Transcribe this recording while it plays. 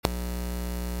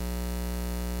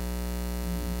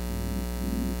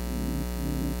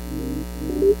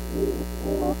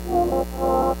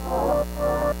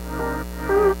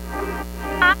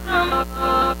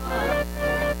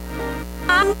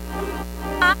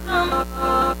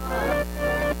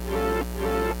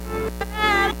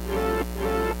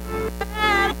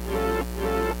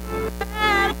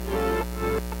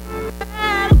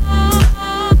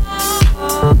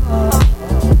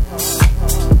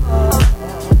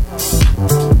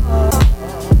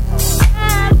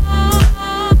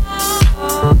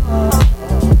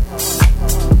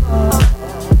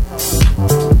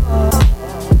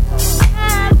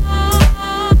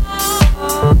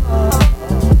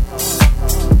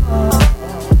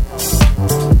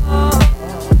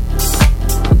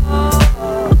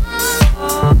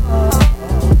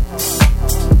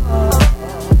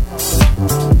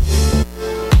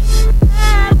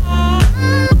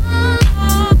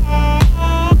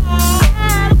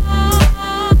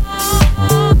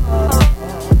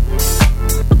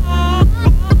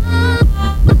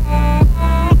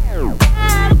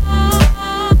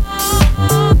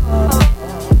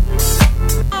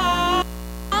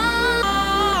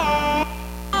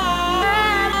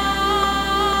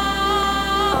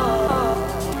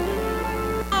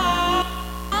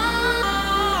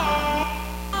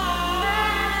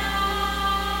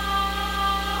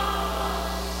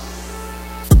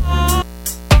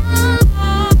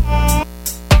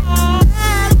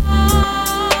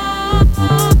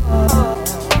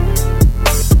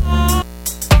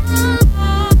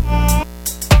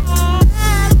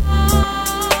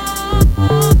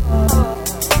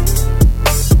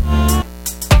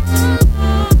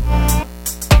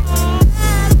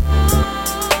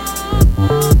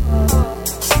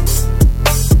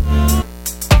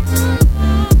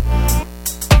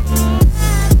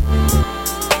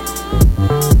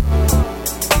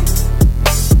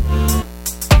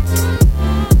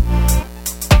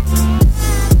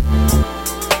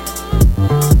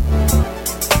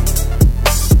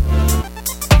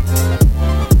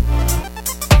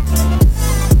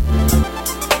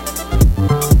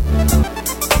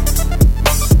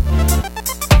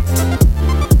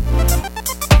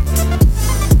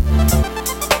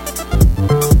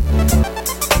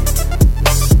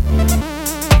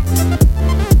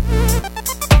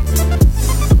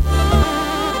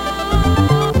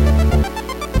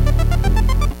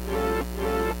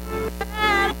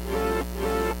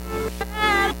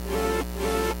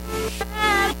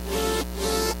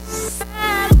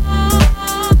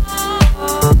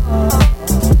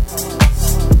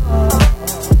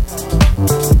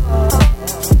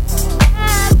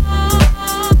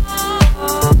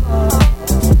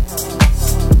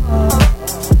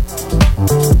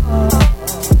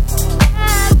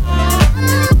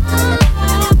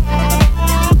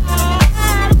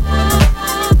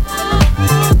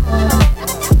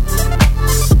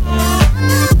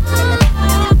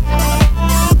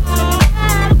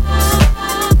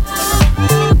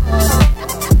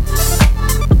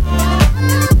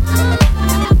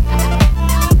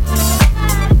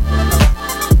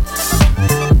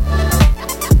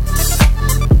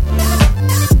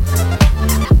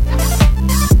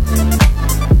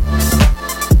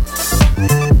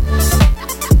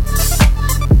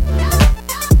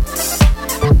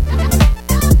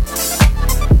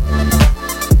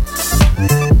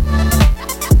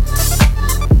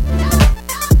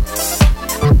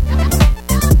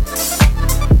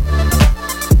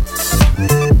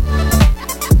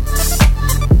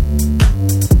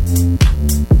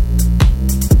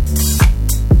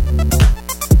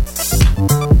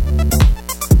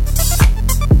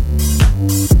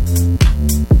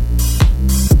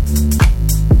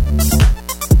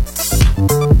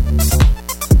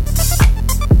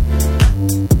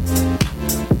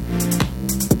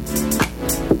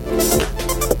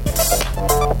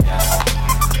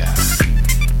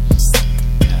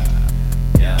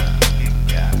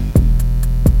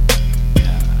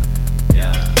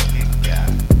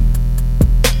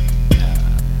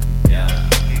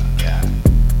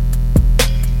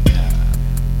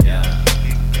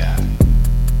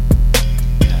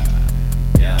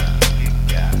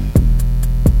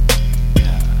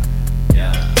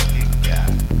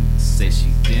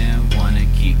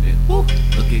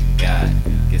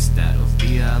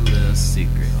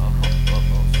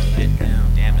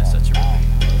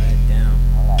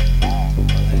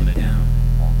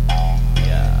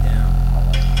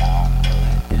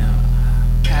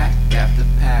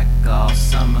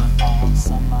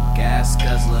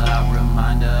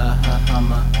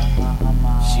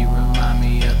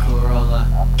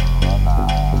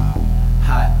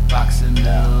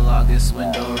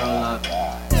roll up.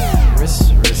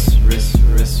 Wrist, wrist, wrist,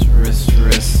 wrist, wrist,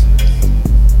 wrist.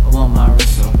 I want my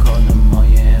wrist so cold,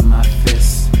 pneumonia in my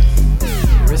fist.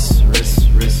 Wrist, wrist,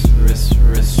 wrist, wrist,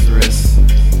 wrist, wrist.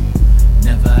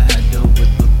 Never had to whip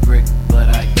a brick, but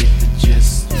I get the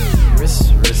gist.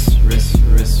 Wrist, wrist, wrist,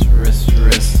 wrist, wrist,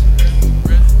 wrist.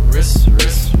 Wrist,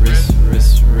 wrist, wrist,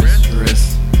 wrist, wrist,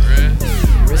 wrist.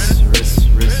 Wrist, wrist,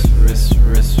 wrist, wrist,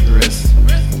 wrist, wrist.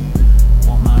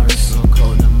 Want my wrist so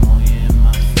cold, pneumonia in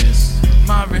my fist.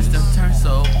 My wrist done turned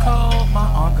so cold, my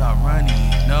arm got runny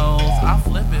nose. I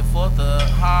flip it for the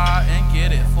high and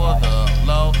get it for the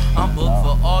low. I'm booked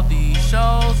for all these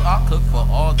shows, I cook for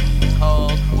all these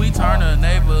hoes. We turn a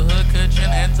neighborhood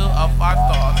kitchen into a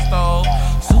 5-star stove.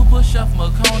 Super Chef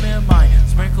McConan might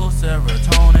sprinkle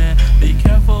serotonin. Be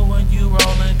careful when you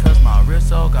rollin', cause my wrist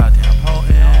so goddamn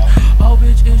potent. Oh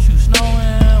bitch, is you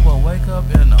snowing? Well wake up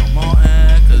in the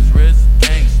morning, cause wrist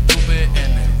gang stupid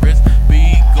and the wrist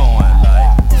be going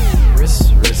like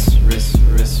wrist, wrist, wrist,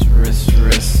 wrist, wrist,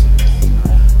 wrist.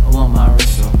 I want my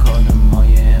wrist so cold,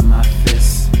 pneumonia in my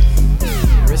fist.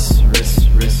 Wrist, wrist,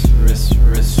 wrist, wrist,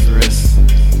 wrist, wrist.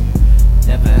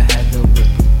 Never had to whip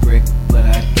a brick, but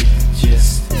I get the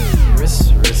gist.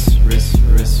 Wrist, wrist, wrist,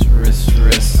 wrist, wrist,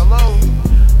 wrist. Hello.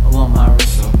 I want my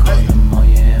wrist so cold,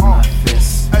 pneumonia in my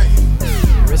fist.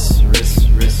 Wrist, wrist,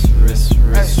 wrist, wrist,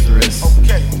 wrist, wrist.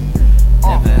 Okay.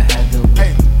 Never had to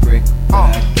whip a brick, but I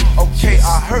get the Okay, gist.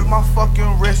 I hurt my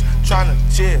fucking wrist trying to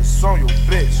jizz on your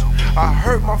bitch. I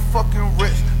hurt my fucking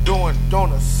wrist doing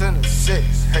donuts in the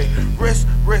 6. Hey, wrist,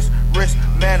 wrist, wrist,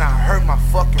 man, I hurt my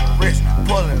fucking wrist.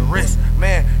 Pulling wrist,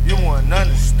 man, you wouldn't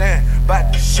understand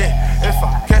about this shit. If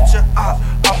I catch your out,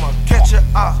 I'ma catch your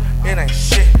out. It ain't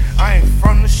shit, I ain't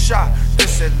from the shop.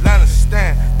 This Atlanta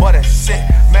stand, but that's it.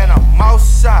 Man, I'm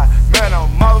outside,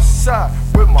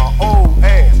 with my old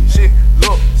ass. Shit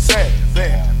look sad,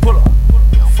 man, pull up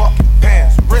fucking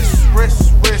pants. Wrist,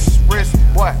 wrist, wrist, wrist,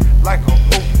 boy, like a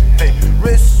hoop. Hey,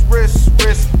 wrist, wrist,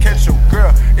 wrist, catch your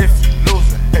girl if you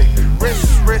losing. Hey,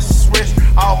 wrist, wrist, wrist,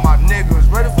 all my niggas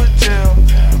ready for jail.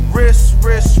 Wrist,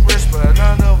 wrist, wrist, but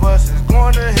none of us is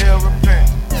going to hell repent.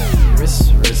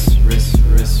 Wrist, wrist, wrist,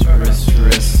 wrist, wrist,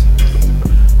 wrist.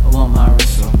 I want my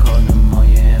wrist so cold,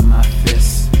 pneumonia in my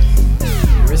fist.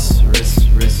 Wrist, wrist,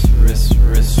 wrist, wrist,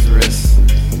 wrist, wrist.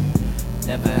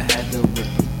 Never had to whip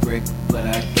a brick, but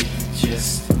I get the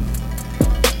gist.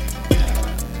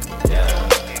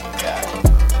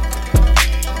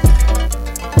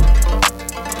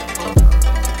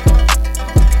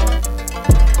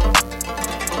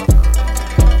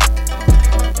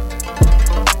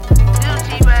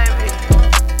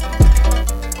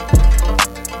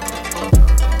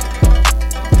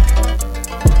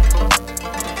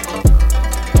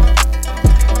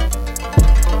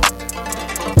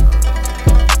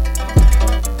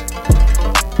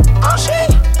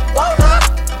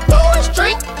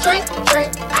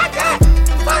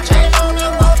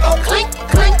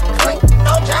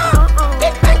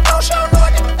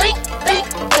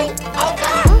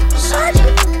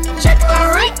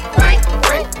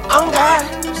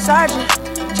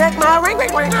 Check my ring.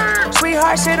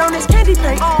 Sweetheart, sit on this candy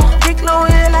paint. Dick long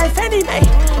hair like Fannie Mae.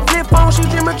 Flip on, she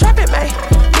dream of trapping me.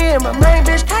 Me and my main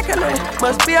bitch calculate.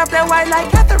 Must be up that white like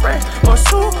Catherine or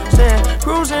Susan.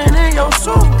 Cruising in your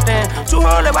suit. Damn, too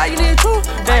hard, why you need two?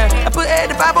 Damn, I put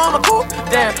 85 on my coupe.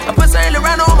 Damn, I put Saint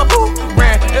Laurent on my boot.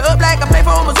 Ran it up like I pay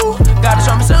for my zoo. Gotta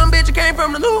show me some bitch, you came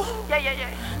from the loo.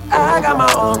 I got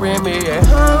my own Remy at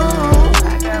home.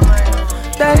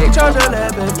 They charge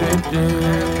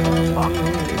 11.50.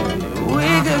 We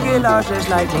could get lost just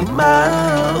like they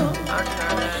might.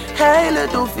 Hey,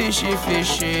 little fishy. I'm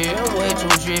way too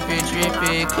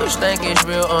drippy. Kush think it's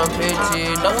real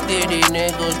unpitty. Don't get these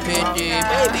niggas pity.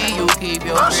 Baby, you keep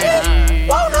your pretty.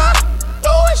 Won't up,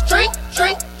 do is drink. I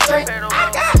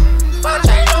got my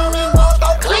chain on and won't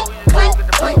go clink.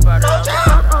 No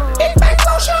job, big bank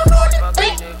social, know what you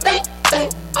think.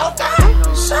 Okay,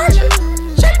 surgeon,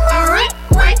 check my ring.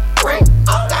 Okay.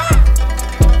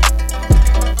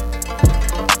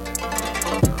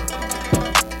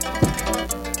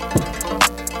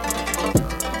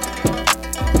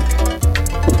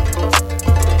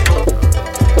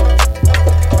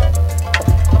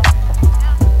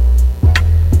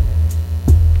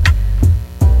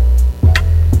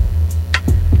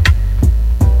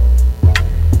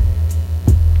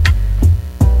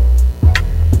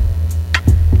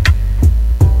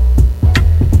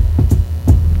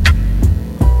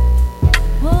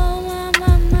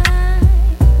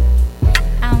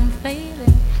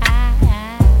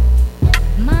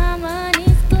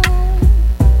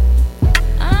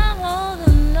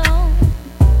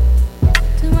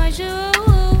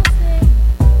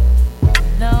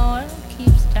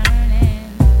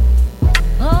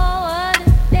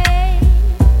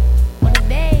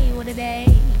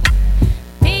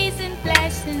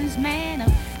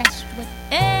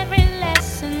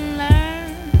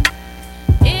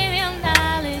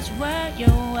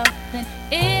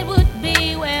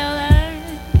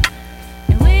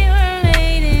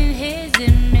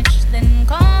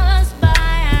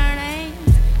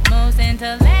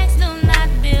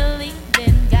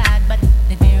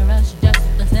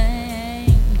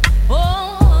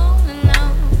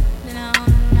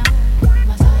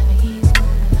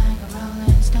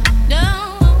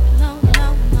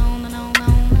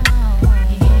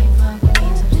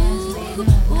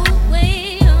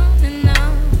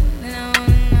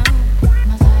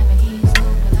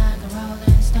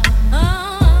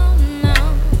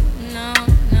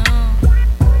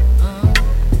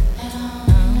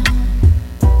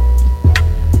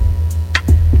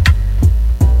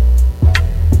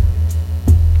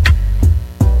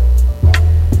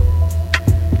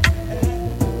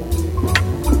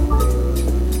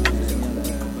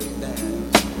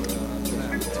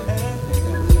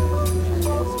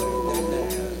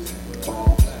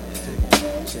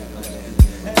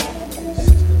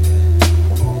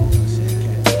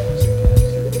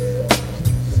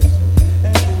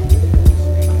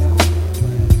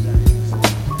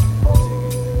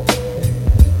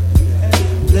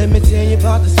 you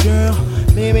about this girl,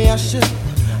 maybe I should.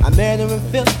 I met her in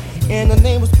Philly, and her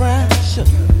name was Brown Sugar.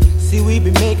 See, we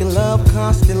be making love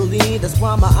constantly. That's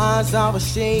why my eyes are a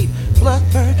shade blood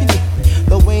burgundy.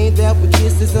 The way that we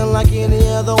kiss is unlike any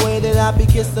other way that I be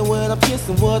kissing when I'm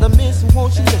kissing. What I'm missing,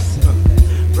 won't you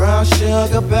listen? Brown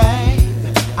sugar,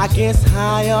 babe, I guess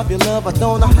high off your love, I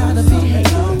don't know how to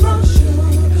behave. Brown sugar.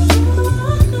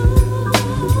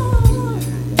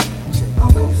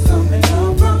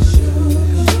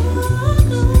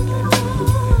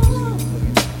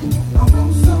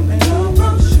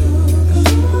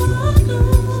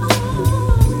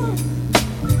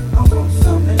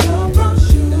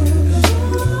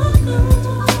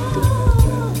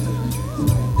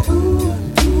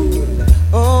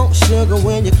 Sugar,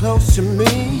 when you're close to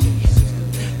me,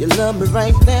 you love me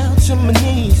right down to my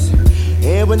knees.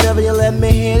 And whenever you let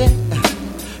me hit it,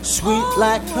 sweet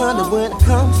like honey when it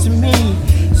comes to me.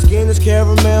 Skin is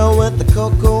caramel with the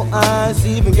cocoa eyes.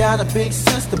 Even got a big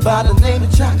sister by the name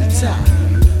of Chocolate Top.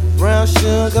 Brown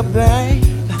sugar, babe,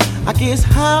 I guess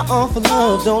high off of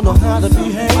love, don't know how to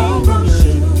behave.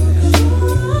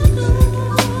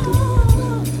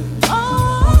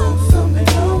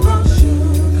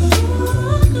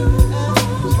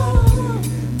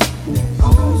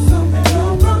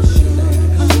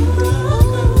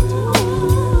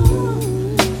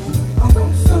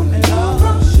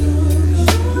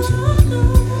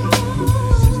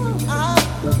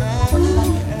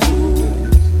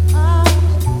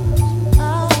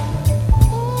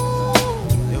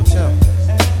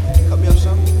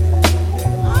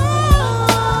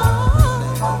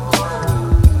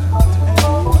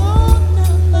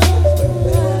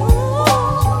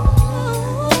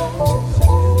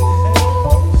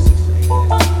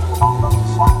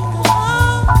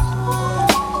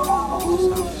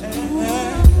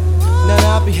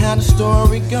 How the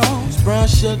story goes, brown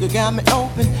sugar got me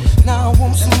open, now I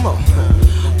want some more.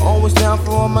 Always down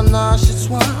for all my nauseous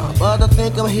swine, but I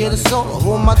think I'm here to solo,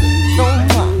 hold my don't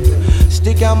mind.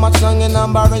 Stick out my tongue and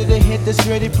I'm about ready to hit this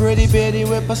pretty bitty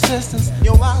with persistence.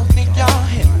 Yo, I don't think y'all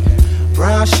hit me.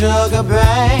 Brown sugar,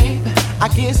 babe, I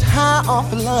guess high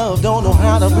off of love, don't know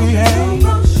how to behave.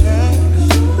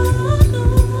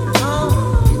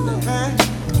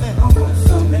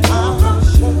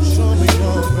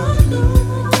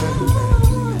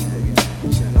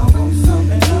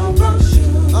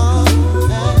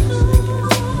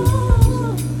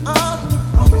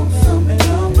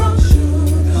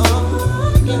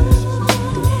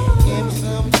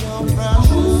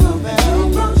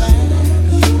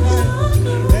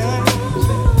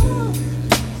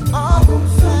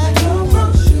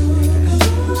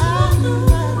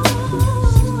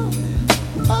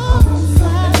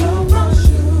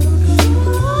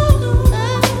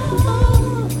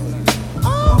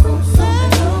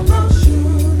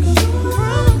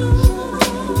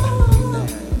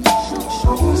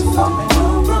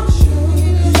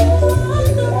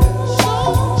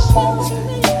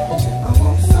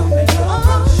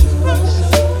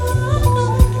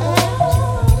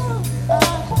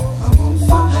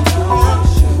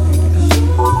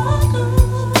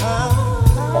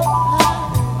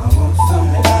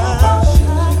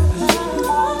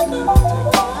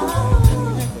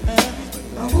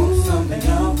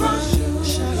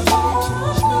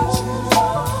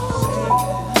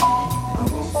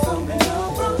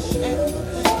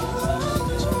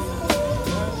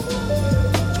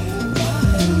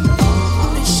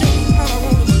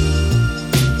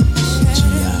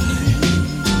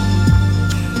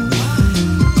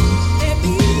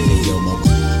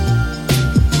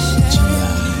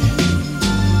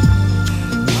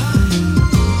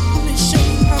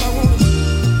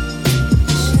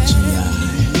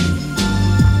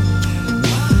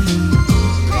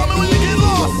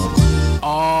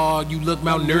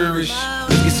 Malnourished.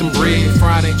 Let's get some bread,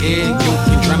 fried an egg, yolk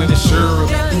and drown in the syrup.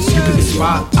 You pick a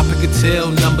spot, I pick a tail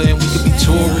number, and we could be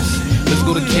tourists. Let's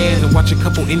go to Cannes and watch a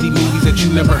couple indie movies that you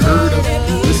never heard of.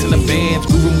 Listen to bands,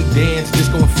 groove when we dance,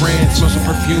 disco in France, smell some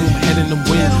perfume, head in the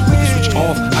wind. We can switch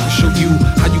off, I can show you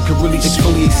how you can really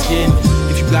exfoliate skin.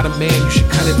 If you got a man, you should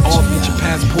cut it off. Get your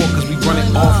passport, cause we run it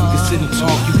off. We can sit and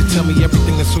talk, you can tell me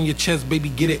everything that's on your chest,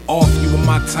 baby, get it off. You are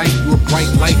my type, you a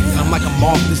bright light, and I'm like a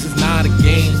moth, this is not a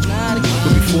game.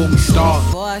 But before we start,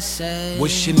 what's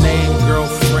your name,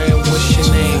 girlfriend, what's your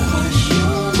name?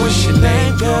 What's your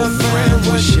name, girlfriend,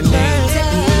 what's your name?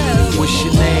 What's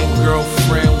your name,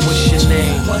 girlfriend, what's your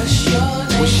name?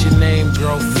 What's your name,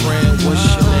 girlfriend, what's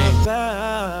your name?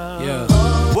 Yeah.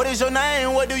 What is your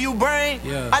name, what do you bring?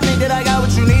 Yeah. I think that I got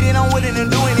what you need and I'm willing to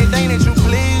do anything that you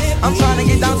please. I'm trying to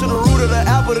get down to the root of the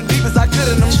apple, the deepest I could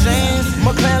in them jeans.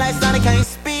 McLaren like Sonic can't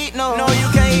speak, no you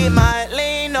can't hit my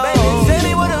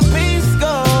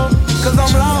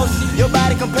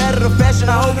competitive fashion.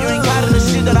 I hope you ain't caught in the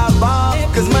shit that I bought.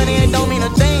 Cause money ain't don't mean a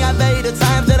thing. I value the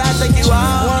times that I take you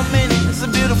out. 1 minute, it's a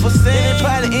beautiful sin. It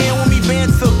probably end when me being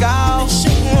took off.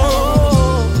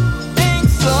 Whoa, think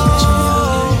so.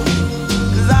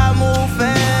 Cause I move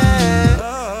fast.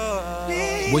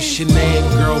 What's your name,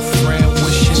 girlfriend?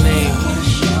 What's your name?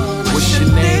 What's your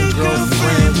name,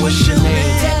 girlfriend? What's your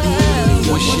name?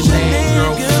 What's your name,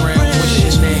 girlfriend? What's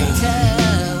your name?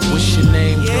 What's your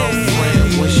name,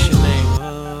 girlfriend? What's your name?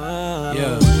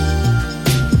 Yeah.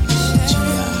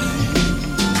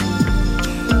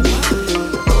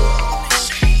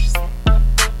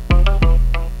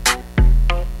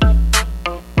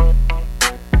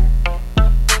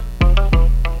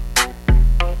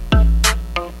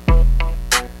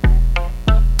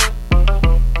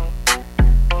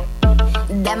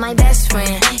 That my best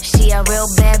friend, she a real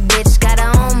bad bitch, got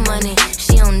her own money.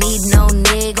 She don't need no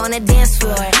nigga on the dance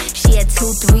floor. She had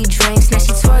 2-3 drinks, now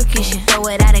she twerking. She throw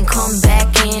it out and come back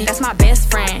in. That's my best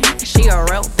friend, she a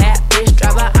real bad bitch,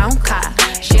 drive her own car.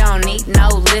 She don't need no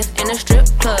lift in a strip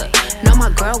club. No, my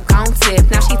girl gon' tip,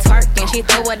 now she twerking. She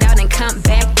throw it out and come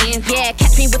back in. Yeah,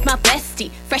 catch me with my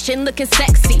bestie, fresh and looking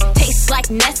sexy. Tastes like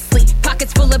Nestle,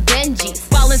 pockets full of Benjis.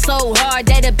 Ballin' so hard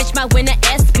that a bitch might win a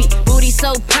SB. Booty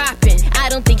so poppin', I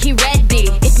don't think he ready.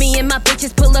 If me and my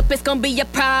bitches pull up, it's gon' be a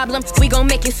problem. We gon'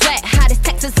 make you sweat, hot as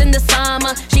Texas in the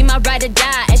summer. She my ride or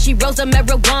die, and she rolls a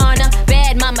marijuana.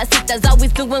 Bad mamacitas,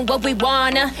 always doing what we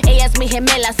wanna. Ellas mi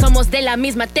gemela, somos de la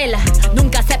misma tela.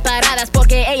 Nunca separadas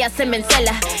porque ella se me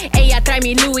encela. Ella trae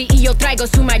mi Louis y yo traigo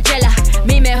su Margiela.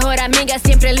 Mi mejor amiga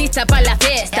siempre lista para la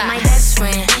fiesta. That my best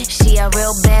friend, she a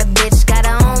real bad bitch, got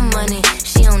her own money.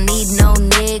 She don't need no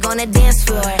nigga on the dance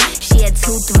floor. She had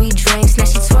 2-3 drinks, now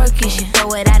she twerking. She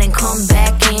throw it out and come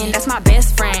back in. That's my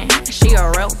best friend, she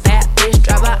a real bad bitch,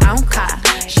 drive her own car.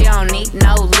 She don't need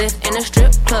no lift in a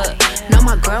strip club. No,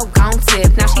 my girl gon'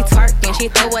 tip, now she twerking. She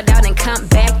throw it out and come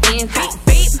back in. Beep,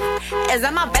 beep. Is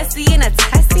that my bestie in a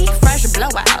tessie? Fresh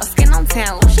blowout, skin on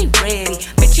town, she ready.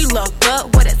 Bitch, you look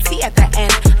good with a T at the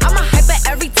end. I'm a hyper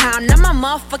every time, not my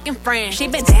motherfucking friend. She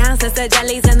been down since the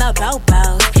jellies and the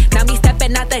bobos. Now me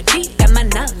stepping out the Jeep, got my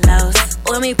nullos.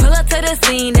 When we pull up to the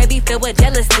scene, they be filled with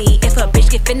jealousy. If a bitch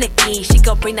get finicky, she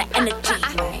gon' bring the energy.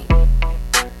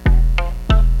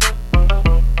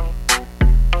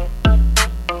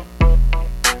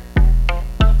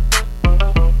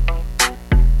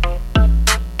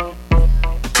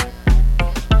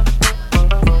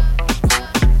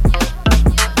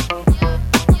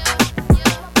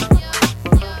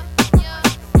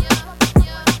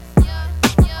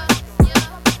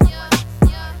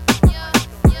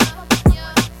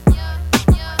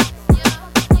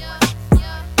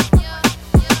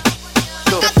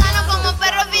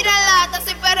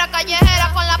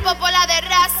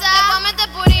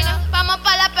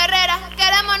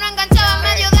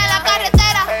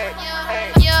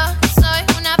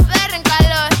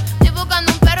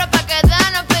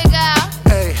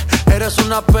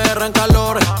 Una perra en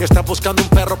calor que está buscando un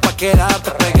perro pa'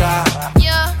 quedarte pegada.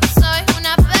 Yo soy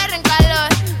una perra en calor,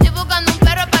 estoy buscando un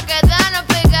perro pa' quedarnos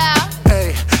pegados.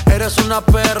 Ey, eres una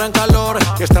perra en calor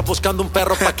que está buscando un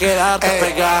perro pa' quedarte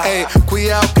pegada. Ey,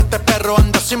 cuidado que este perro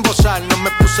anda sin bozar. No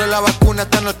me puse la vacuna,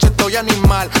 esta noche estoy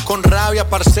animal. Con rabia,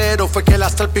 parcero, fue que la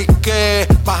salpiqué.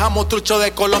 Bajamos trucho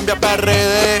de Colombia a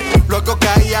PRD. Luego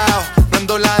callado, no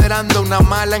ando ladrando. Una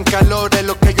mala en calor es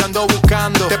lo que yo ando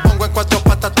buscando. Te pongo en 4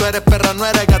 patas, tú eres perra, no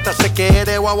eres gata. Sé que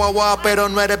eres guau guau guau, pero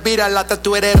no eres viralata.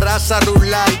 Tú eres raza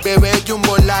rulay, bebé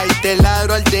jumbo light. Te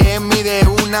ladro al DM y de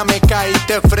una me caí.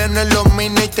 Te freno en los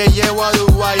mini y te llevo a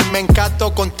Dubai. Me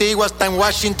encanto contigo hasta en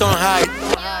Washington High.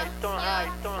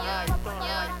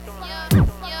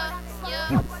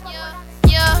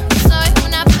 Yo soy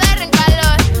una perra en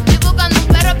calor, estoy buscando un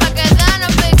perro pa'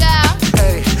 quedarnos pegados.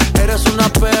 Ey, eres una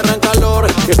perra en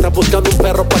calor que está buscando un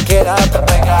perro pa' quedarte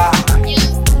pegada.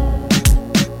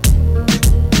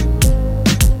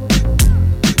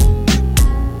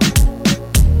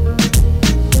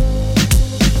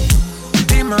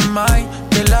 Dime, Mike,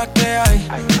 que la que hay.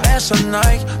 Esos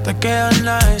Nike te quedan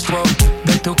nice, wow.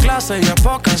 De tu clase ya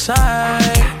pocas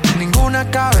hay. Ninguna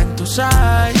cabe en tu size.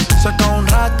 Saca un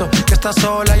rato que estás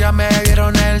sola, ya me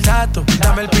dieron el dato.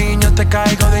 Dame el piño, te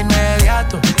caigo de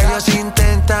inmediato. Ellos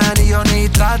intentan y yo ni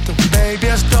trato. Baby,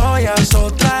 esto ya es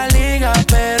otra liga,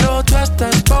 pero tú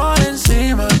estás por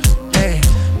encima. Hey,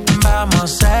 vamos a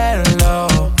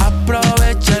hacerlo,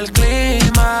 aprovecha el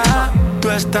clima. Tú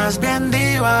estás bien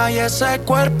diva y ese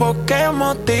cuerpo que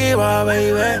motiva,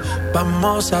 baby.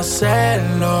 Vamos a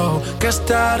hacerlo, que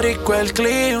está rico el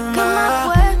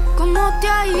clima. ¿Cómo te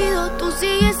ha ido? Tú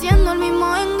sigues siendo el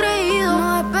mismo engreído.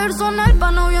 No es personal, pa'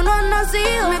 novio no has nacido.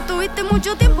 conocido. Me tuviste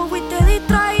mucho tiempo, fuiste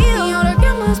distraído. Y ahora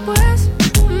que más pues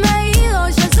me he ido.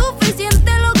 Ya es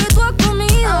suficiente lo que tú has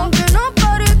comido. Aunque no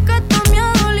parezca, esto me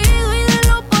ha dolido. Y de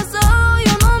lo pasado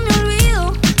yo no me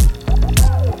olvido.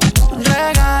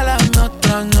 Regálame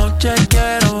otra noche,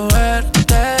 quiero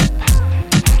verte.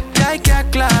 Que hay que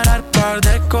aclarar par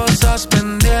de cosas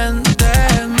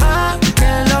pendientes. Más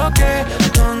que lo que,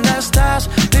 ¿dónde estás?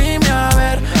 Dime a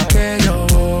ver que yo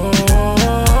voy.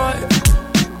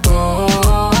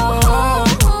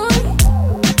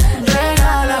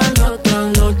 Regálame otra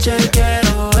noche,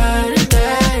 quiero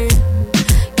verte.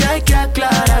 Que hay que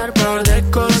aclarar par de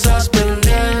cosas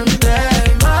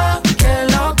pendientes. Más que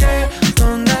lo que,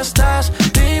 ¿dónde estás?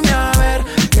 Dime a ver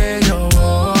que yo voy.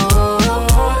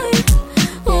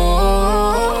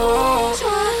 Yo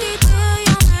a ti te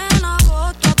llamé en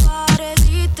agosto,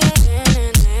 apareciste en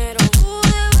enero.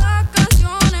 Pude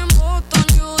vacaciones en Boston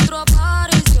y otro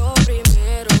apareció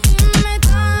primero. Y me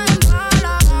estás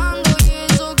empalagando y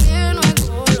eso que no es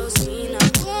golosina.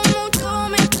 Tú mucho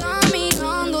me estás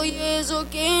mirando y eso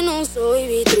que no soy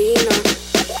vitrina.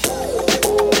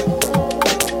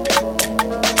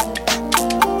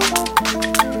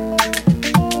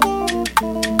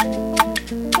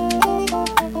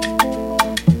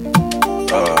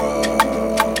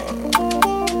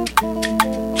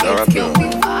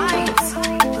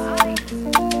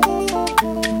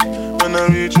 When I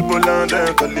reach Poland,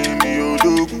 then calling me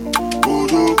Odogu,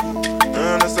 Odogu.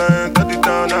 And as I enter the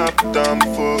town, I put down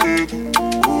before Egu,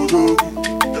 Odogu.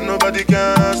 And nobody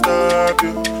can stop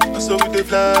you. And so we dey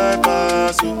fly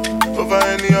past you. Over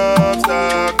any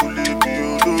obstacle, it be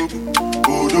Odogu,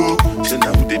 Odogu. So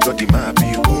now who they got the map,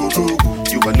 you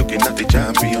Odogu. You are looking at the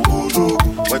champion, Odogu.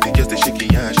 Why they just the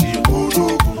shaky ass, you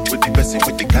Odogu. With the person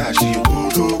with the cash, you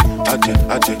Odogu.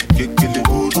 Aje, get kill it,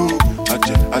 Odogu.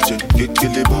 Aje, get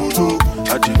kill it, Odogu.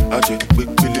 Aje, quick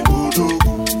kill it, Odogu.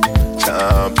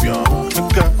 Champion. I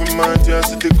can't remind you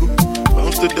as it go.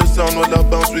 Bounce to the sound while I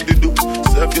bounce with the do.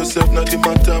 Serve yourself, not the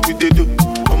matter we they do.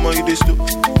 I'm on you they slow.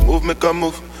 Move, make a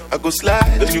move. I go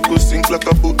slide, then you go sink like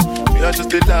a boat. Me, I just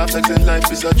they laugh like say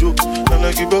life is a joke. And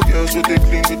I give up girls with they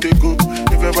clean, with they go.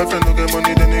 If your boyfriend don't get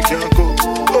money, then they can't go.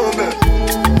 Oh, man.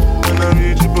 When I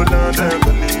reach Poland, then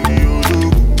believe me, Odogu,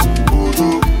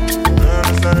 Odogu. And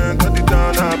as I enter the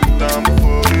town, I put down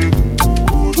before you,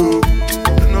 Odogu.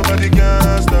 And nobody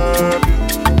can stop you.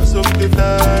 And so we they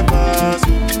fly past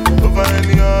you. Over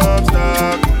any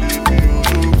obstacle, leave me,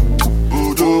 Odogu,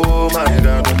 Odogu. Oh my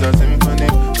God, what a symphony.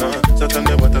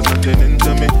 Certainly what has nothing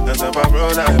into me. As I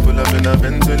roll, I pull up in a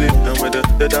Bentley. And with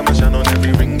the diamond shine on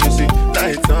every ring you see.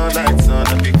 Lights on,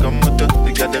 and become with the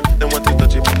got them want to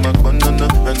touch it from my banana.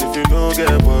 And if you don't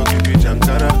get work, you be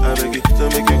jankara. I beg you to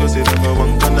make you go sit up for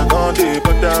one corner. All day,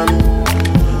 but down.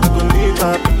 I gon' need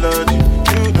my blood.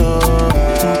 You know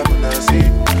I wanna see.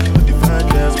 But the fine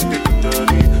girls with the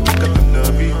good we got the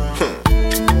love me.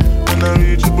 When I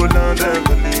reach Poland, then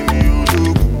believe me,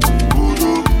 Odogu,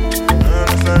 Odogu. And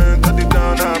as I enter the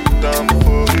town, I put down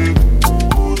before you,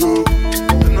 Odogu.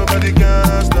 And nobody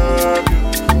can stop you.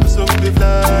 And so we dey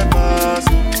fly past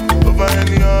you. Over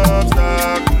any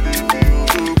obstacle, leave me,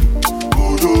 Odogu,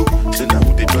 Odogu. So now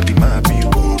who they got the map, you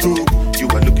Odogu. You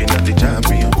are looking at the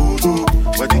champion, Odogu.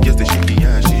 Why they just the shaky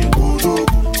ass,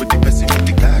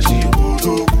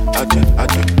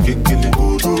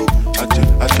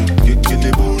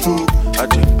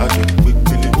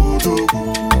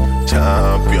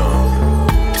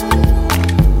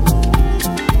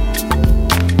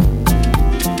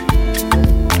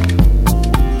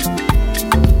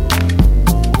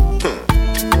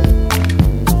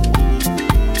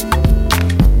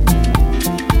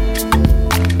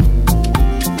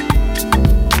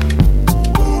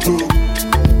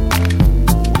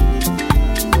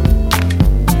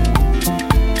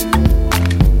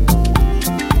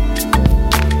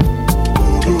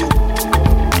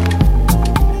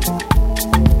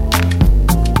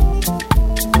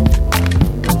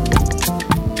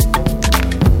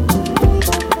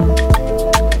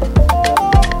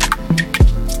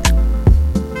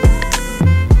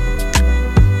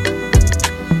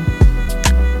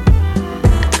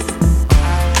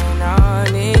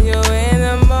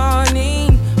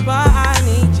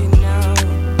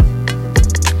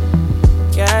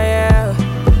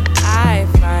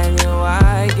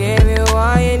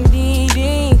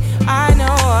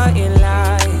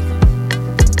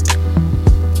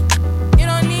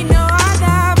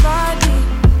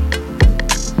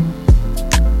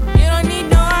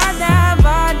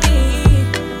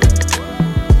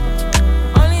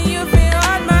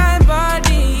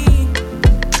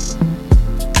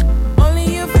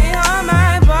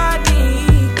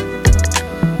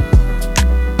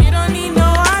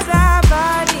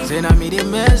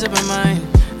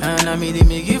 I mean, they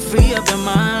make you free up your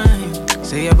mind.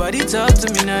 Say your body talk to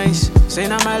me nice. Say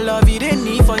now my love you didn't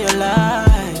need for your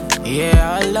life. Yeah,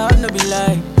 our love no be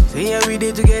lie. Say yeah, we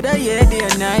did together, yeah, day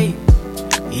and night.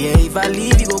 Yeah, if I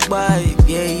leave, you go by.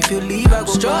 Yeah, if you leave, I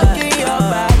go stroking your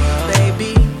body,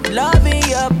 baby. Loving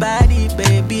your body,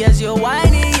 baby. As you're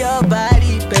whining your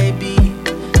body, baby.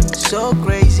 So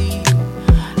crazy.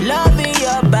 Loving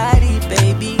your body,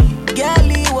 baby.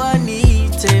 Girl, you want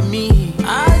need to me.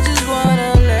 I just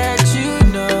wanna let you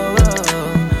know.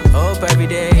 Hope every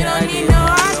day you don't need no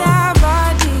other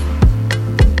body.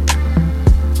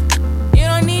 You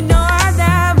don't need no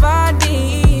other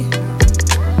body.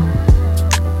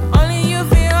 Only you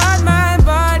feel on my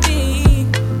body.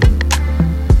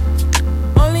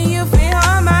 Only you feel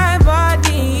on my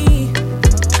body.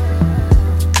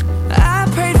 I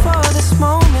prayed for this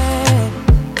moment.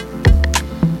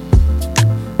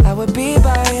 I would be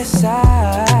by your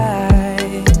side.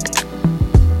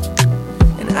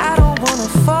 And I don't wanna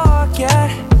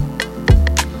forget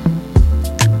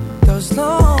those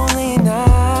lonely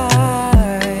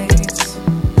nights.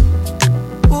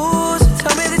 Ooh, so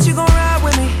tell me that you gon' ride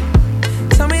with me.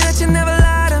 Tell me that you never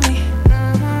lie to me.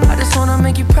 I just wanna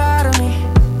make you proud of me.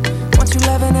 Want you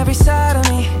loving every side of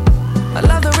me. I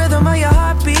love the rhythm of your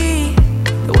heartbeat.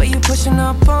 The way you pushing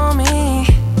up on me.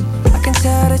 I can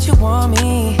tell that you want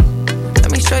me.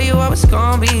 Let me show you how it's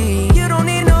gon' be. You don't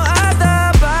need no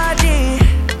other body.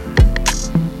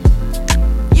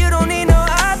 You don't need no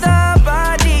other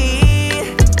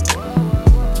body.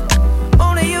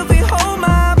 Only you can hold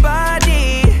my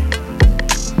body.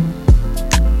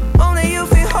 Only you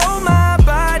can hold my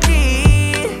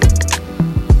body.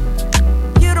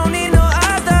 You don't need no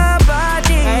other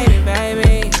body. Hey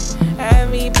baby,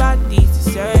 everybody's the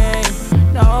same.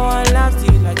 No one loves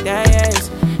you like that.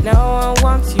 No one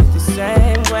wants you the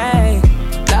same way.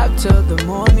 Love till the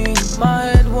morning. My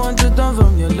head wants to turn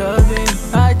from your loving.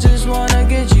 I just wanna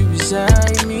get you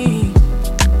beside me.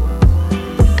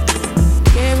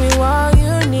 Give me all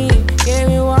you need. Give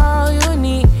me all you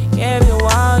need. Give you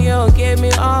all you. Give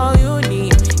me all you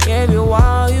need. Give you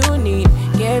all you need.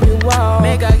 Give you all.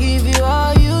 Make I give you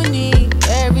all you need.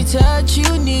 Every touch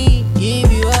you need.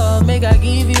 Give you all. Make I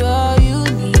give you all you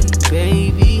need,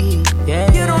 baby.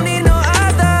 Yeah. You don't need no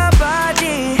other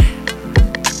body.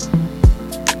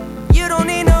 You don't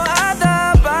need no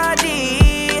other body.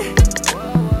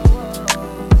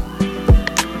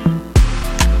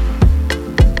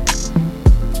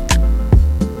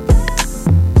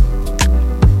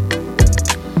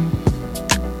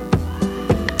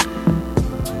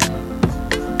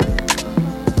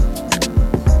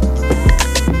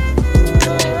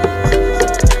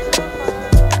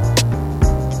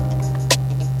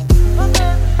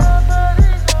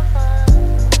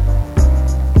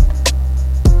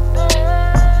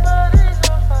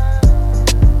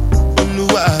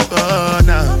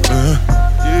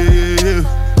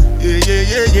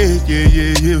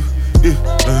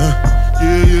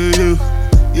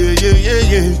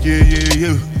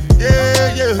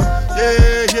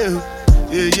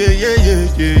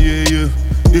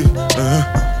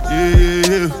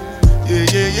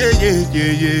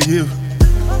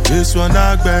 This one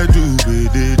I better do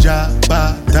with the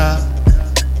jabata.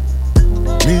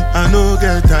 Me, I no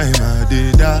get time, I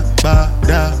did da ba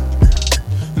da.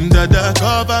 Dada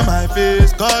cover my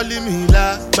face, calling me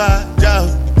la ba da.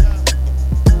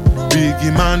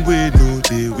 Biggie man, we know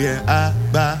they wear a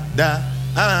ba da.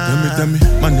 Tell me,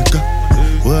 my nigga,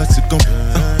 what's it gon'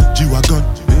 G-Wagon,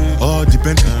 all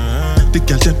depend. Take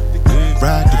your time,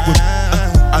 ride the whip.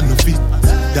 I no fit,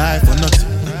 die for nothing.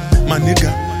 My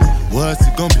nigga, what's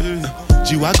it gon' be?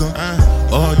 G-Wagon,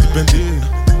 all depend.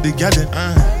 They got it,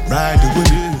 ride the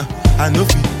whip. I no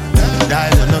fit,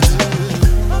 die for nothing.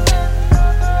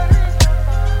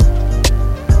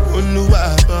 Oh no,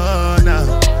 now.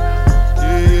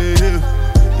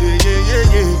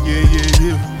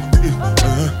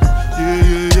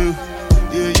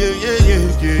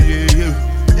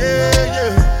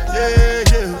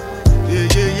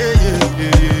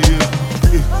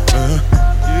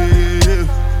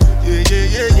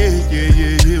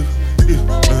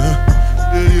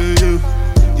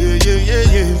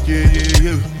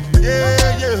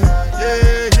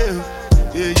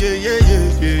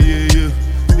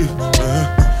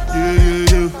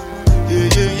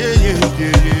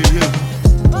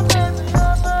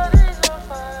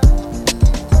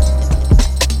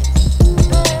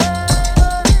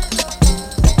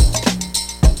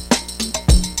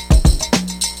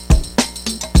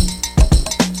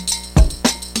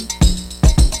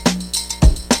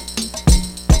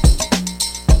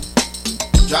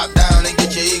 Drop down and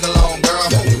get your eagle on, girl.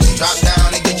 Drop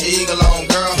down and get your eagle on,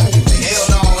 girl.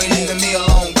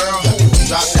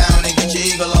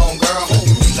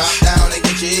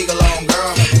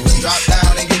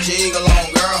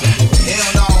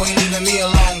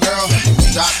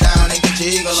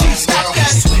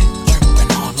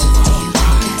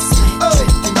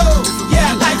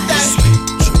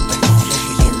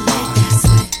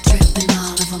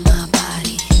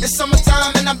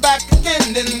 back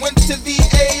again. Then went to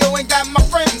VAO and got my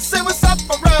friends. Say what's up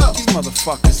for real. These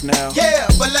motherfuckers now. Yeah,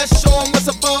 but let's show them what's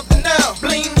above the now.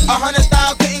 Bling,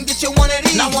 100,000 couldn't get you one of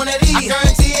these. Not one of these. I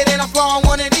guarantee it ain't a flaw on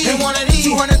one of these. And one of these.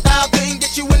 200,000 couldn't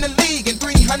get you in the league. And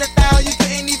 300,000 you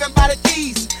couldn't even buy the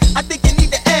keys. I think you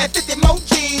need to add 50 more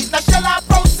G's. Now shall I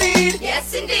proceed?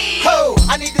 Yes, indeed. Ho,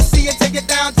 I need to see you take it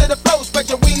down to the floor. Spread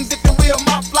your wings if you will,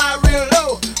 my fly real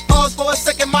low. Pause for a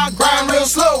second, my grind real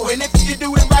slow. And if you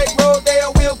do it right, roll there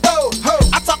will go. Ho,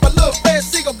 I talk a little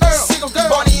fast, single girl.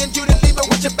 Bonnie and Judy, leave it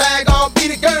with your bag on,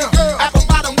 beat it, girl. Apple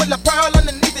bottom with a pearl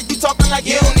underneath it. You talking like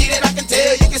you don't need it, I can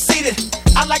tell you can see it.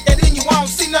 I like that in you, I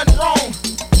don't see nothing wrong.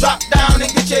 Drop down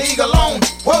and get your eagle on.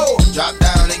 Whoa, drop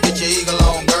down and get your eagle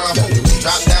on, girl.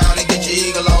 Drop down and get your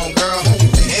eagle on, girl.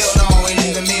 Hell no, ain't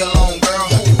leaving me alone, girl.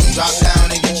 Drop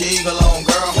down and get your eagle on,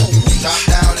 girl. Drop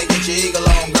down and get your eagle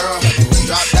on, girl.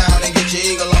 Drop down and get your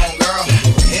eagle on, girl.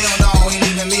 Hell no, ain't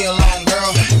leaving me alone,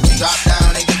 girl. Drop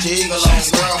down and get your eagle on,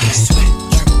 girl.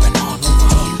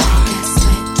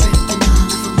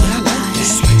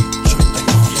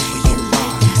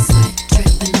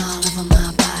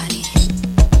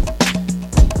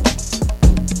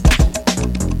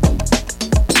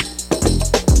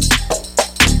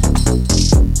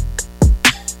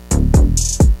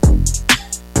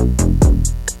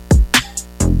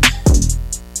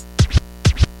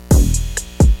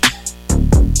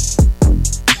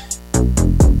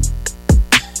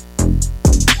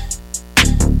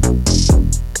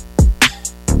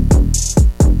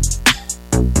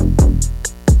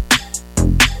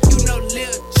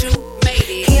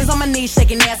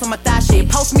 Shaking ass on my thigh shit.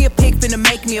 Post me a pic, finna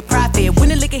make me a profit. When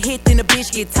the liquor hit, then the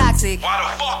bitch get toxic. Why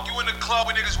the fuck you in the club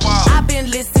with niggas wild? I've been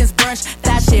lit since brunch,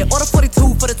 that shit. Order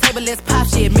 42 for the table, let's pop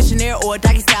shit. Missionary or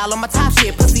doggy style on my top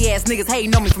shit. Pussy ass niggas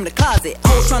hating on me from the closet.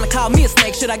 Hoes trying to call me a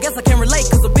snake, shit, I guess I can relate.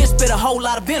 Cause a bitch spit a whole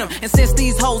lot of venom. And since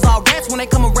these hoes all rats, when they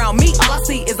come around me, all I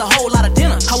see is a whole lot of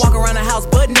dinner. I walk around the house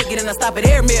butt naked and I stop at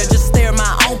air mirror just to stare at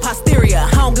my own posterior.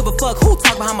 I don't give a fuck who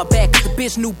talk behind my back, cause the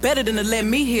bitch knew better than to let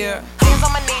me hear. Hands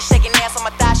on my knees, shaking ass on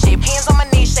my thigh shit. Hands on my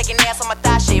knees, shaking ass on my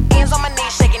thigh shit. Hands on my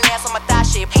knees, shaking ass on my thigh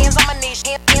shit. Hands on my knees,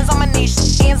 hands on my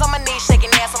knees, hands on my knees, shaking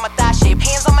ass on my thigh shit.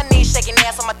 Hands on my knees, shaking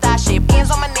ass on my thigh shit.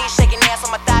 Hands on my knees, shaking ass on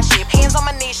my thigh shit. Hands on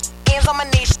my knees, hands on my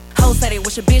knees. Hoes said it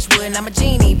wish a bitch would, and I'm a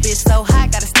genie. Bitch so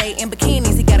hot, gotta stay in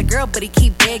bikinis. He got a girl, but he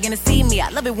keep begging to see me. I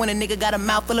love it when a nigga got a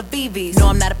mouth full of BVs. No,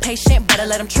 I'm not a patient, better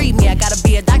let him treat me. I gotta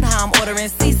be a doctor, how I'm ordering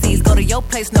CCs. Go to your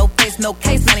place, no face, no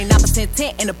case. 99%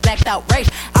 tint in a blacked out race.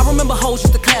 I remember hoes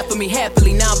used to clap for me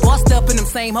happily. Now I'm bossed up and them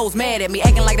same hoes mad at me.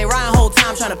 Acting like they riding whole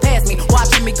time trying to pass me.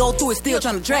 Watching me go through it, still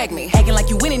trying to drag me. Acting like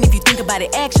you winning if you think about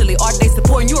it actually. Are they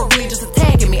supporting you or really just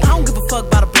attacking me? I don't give a fuck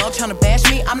about a blog trying to bash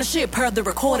me. I'm the shit per the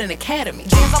Recording Academy.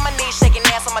 Hands on my knees, shaking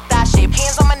ass on my thigh shit.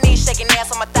 Hands on my knees, shaking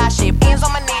ass on my thigh shit. Hands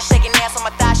on my knees, shaking ass on my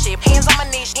thigh shit. Hands on my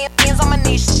knees, hands on my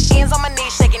knees, hands on my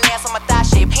knees, shaking ass on my thigh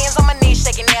shit. Hands on my knees,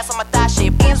 shaking ass on my thigh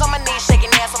shit. Hands on my knees,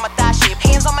 shaking ass on my thigh shit.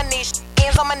 Hands on my knees,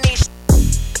 hands on my knees.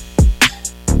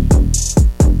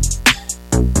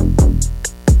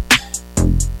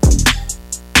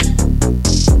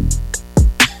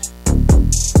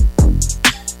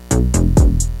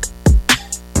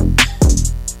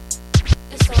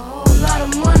 It's a whole lot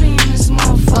of money in this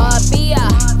motherfucker.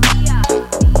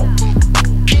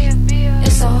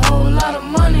 It's a whole lot of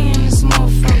money in this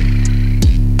motherfucker.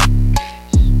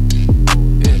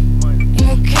 Ain't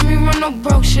gon' kill me run no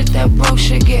broke shit, that broke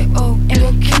shit get old. Ain't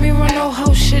gon' kill me run no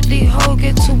hoe shit, these hoes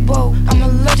get too bold. I'm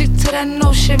allergic to that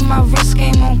no shit, my wrist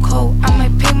game on cold. I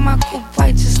might paint my coupe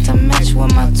white just to match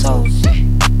with my toes.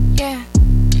 Yeah,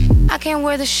 I can't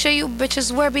wear the shit you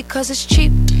bitches wear because it's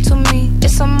cheap to me.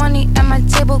 It's some money at my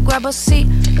table, grab a seat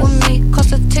with me.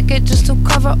 Cost a ticket just to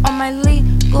cover all my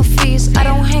legal fees. I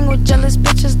don't hang with jealous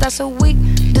bitches, that's a weak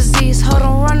disease. Hold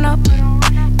on, run up.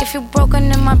 If you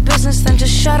broken in my business, then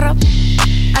just shut up.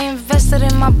 I invested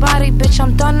in my body, bitch,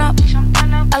 I'm done up.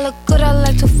 I look good, I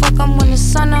like to fuck, I'm when the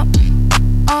sun up.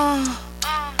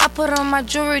 I put on my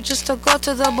jewelry just to go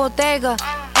to the bodega.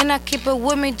 And I keep it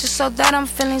with me just so that I'm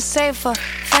feeling safer.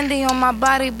 Fendi on my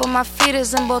body, but my feet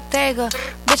is in Bottega.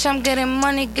 Bitch, I'm getting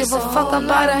money, give a fuck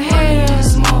about a hater in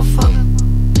this motherfucker.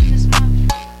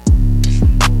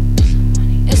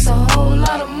 It's a whole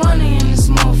lot of money in this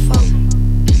motherfucker.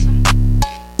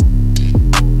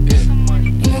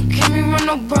 Ain't gon' kill me run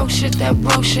no broke shit, that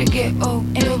broke shit get old.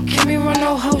 Ain't gon' kill me run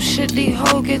no hoe shit, these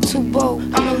hoes get too bold.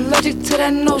 I'm allergic to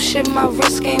that no shit, my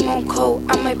wrist game on cold.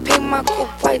 I might paint my coupe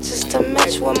white just to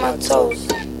match with my toes.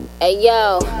 Hey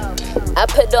yo, I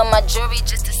put on my jewelry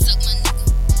just to suck my nigga.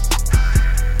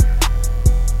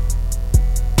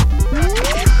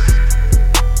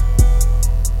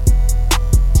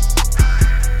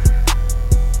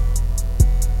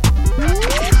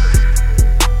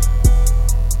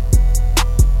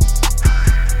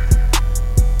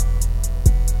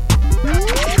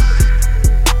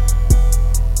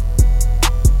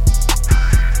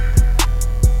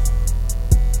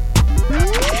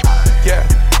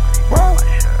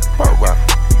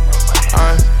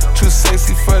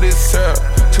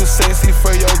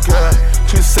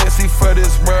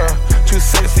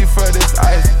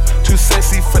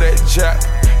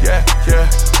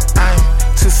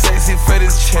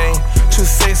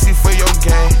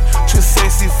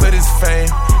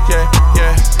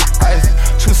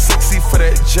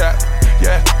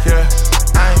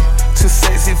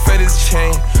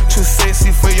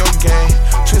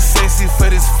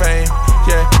 is fame.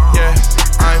 Yeah, yeah.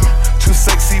 I'm too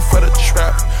sexy for the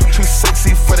trap, too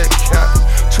sexy for that cap,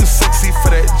 too sexy for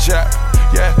that jap.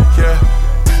 Yeah, yeah.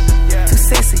 Too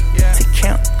sexy to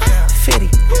count.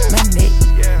 Fetty, my neck,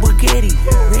 Bugatti,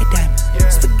 red diamonds,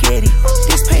 spaghetti.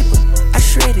 This paper, I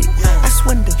shred it. I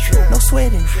swindle, no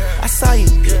sweating. I saw you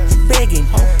begging.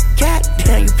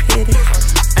 Goddamn, you petty.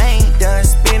 I ain't done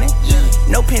spinning.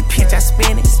 No pin pinch, I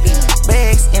spin it.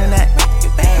 Bags in and out.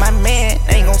 My man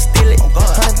ain't gon' steal it.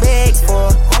 100 bags for.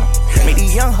 Made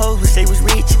these young hoes wish they was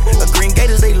rich. A green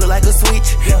gators, they look like a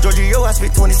switch. Georgia, yo, I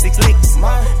spit 26 licks.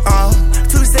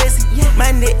 Too sexy,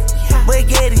 my neck,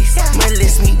 baguettes.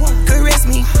 Molest me, caress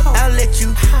me, I'll let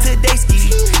you today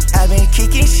ski. I been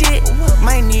kicking shit,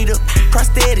 might need a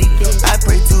prosthetic. I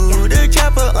pray to the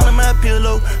chopper under my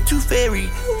pillow, too fairy.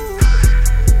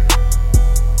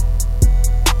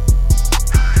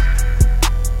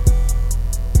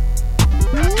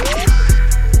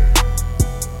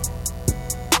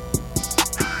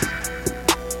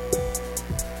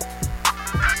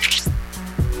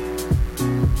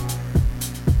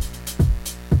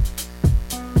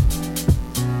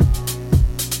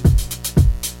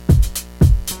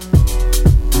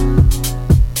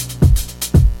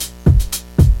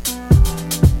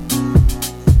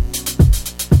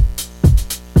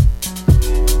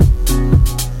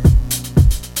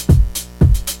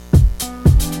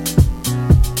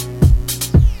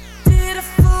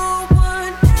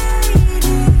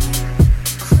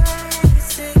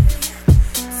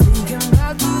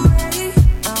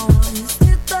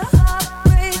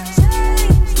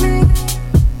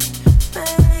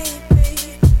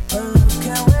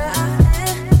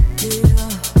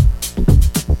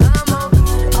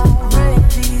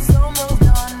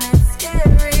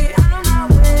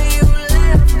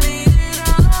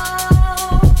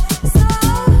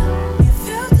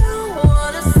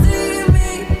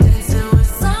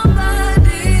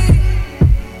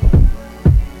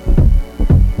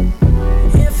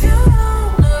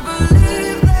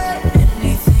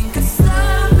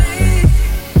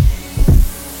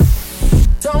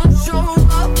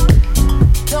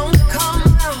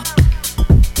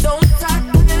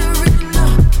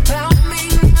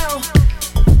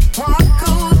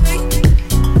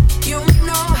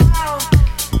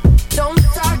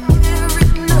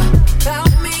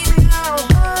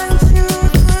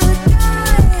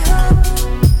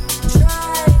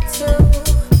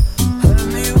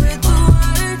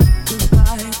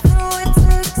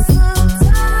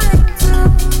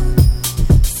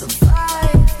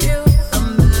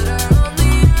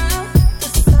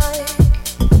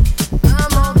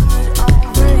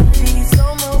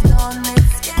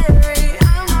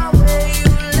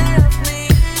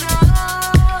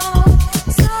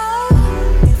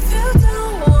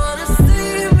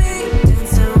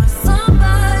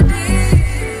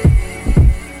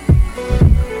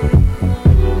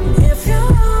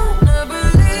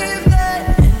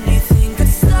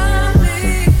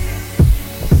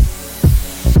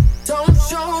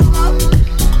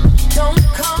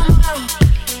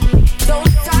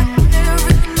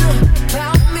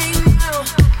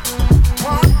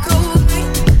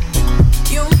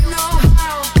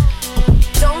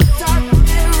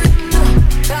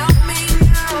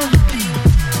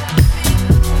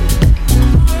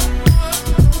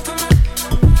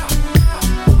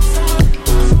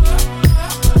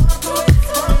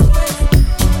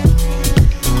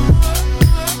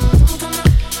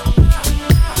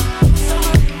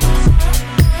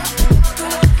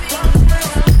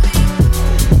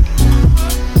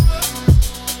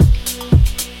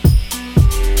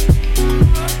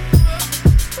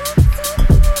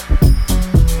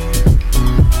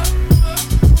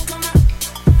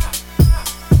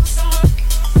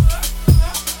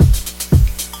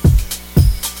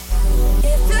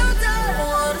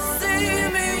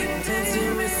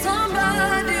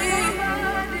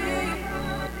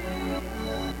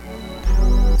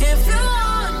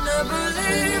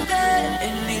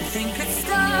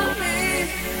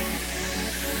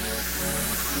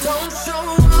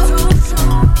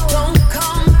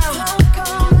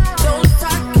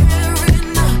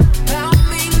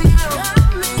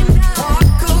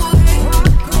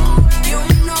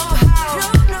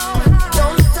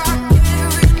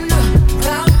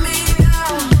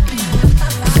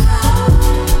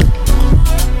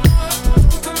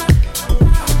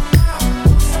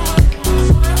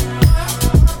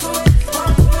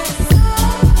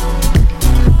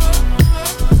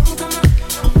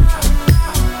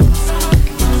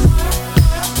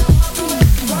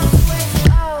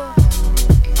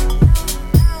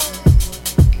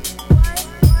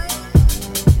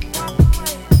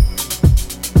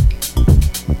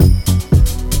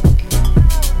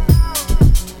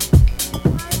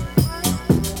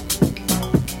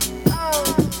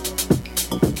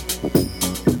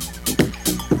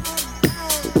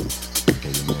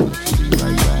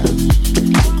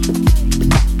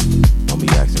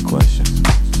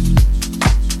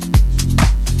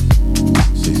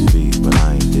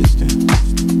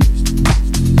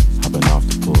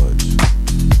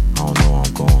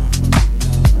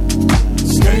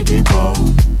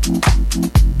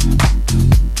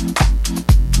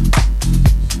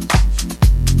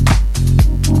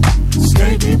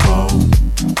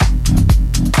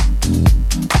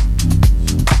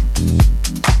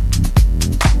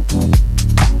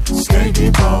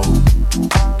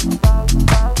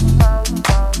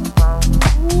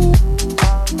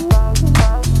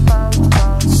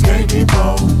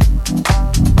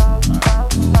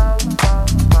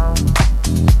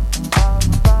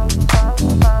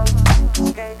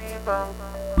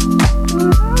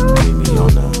 Meet me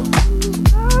on the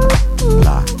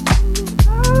block,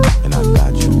 and I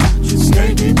got you.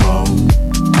 Skate depot.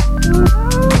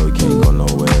 No, we can't go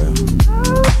nowhere.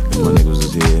 If my niggas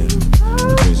was here,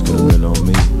 the drinks could've been on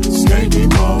me. Skate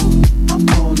depot. I'm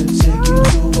gonna take you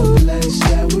to a place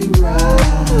that we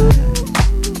ride.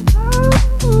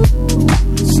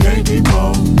 Skate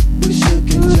depot. We shook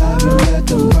and jive and let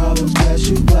the problems pass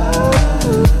you by.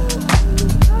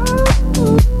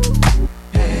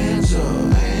 Hands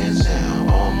up, hands down,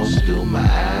 almost threw my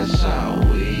ass out.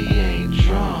 We ain't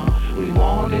drunk, we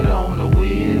want it on the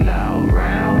wheel out,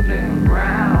 round and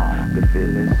round. The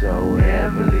feeling so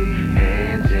heavily,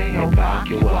 hands in your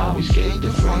pocket while we skate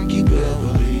the Frankie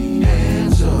Beverly.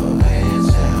 Hands up,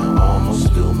 hands down,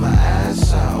 almost threw my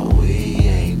ass out. We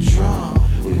ain't drunk,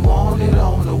 we want it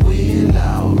on the wheel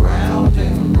out, round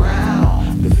and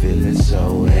round. The feeling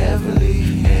so heavily,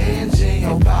 hands in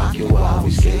your pocket while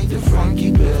we skate the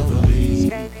Frankie Beverly.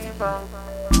 Meet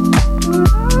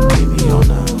me on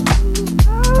the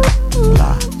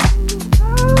block,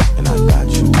 and I got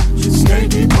you. Skate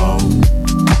depot.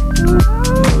 You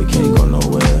know we can't go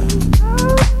nowhere.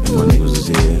 If my niggas was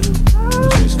here, the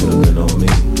drinks could've been on me.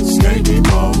 Skate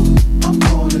depot. I'm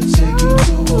gonna take you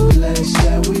to a place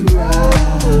that we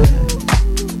ride.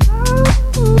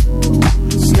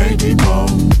 Skate depot.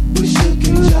 We shook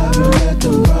and jive and let the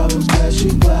problems pass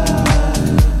you by.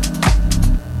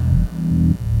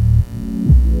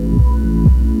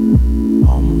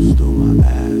 Almost threw my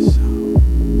ass out.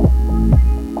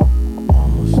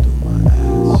 Almost threw my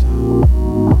ass out.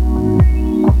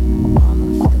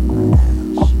 Almost threw my ass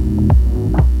out.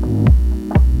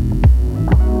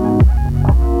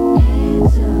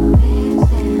 Hands up, hands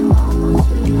down, almost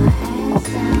threw my ass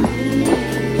out.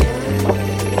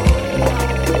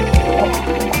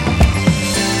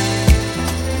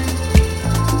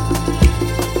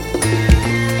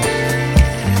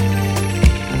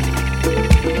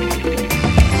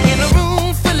 In a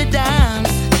room full of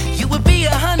dimes, you would be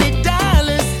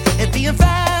 $100. If being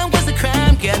fine was a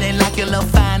crime, girl, they lock your little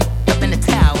fine up in the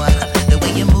tower. The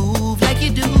way you move like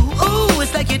you do, ooh,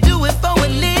 it's like you do it for a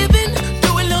living. Do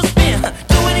a little spin,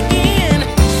 do it again.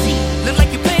 See, look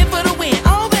like you're playing for the win.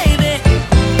 Oh, baby,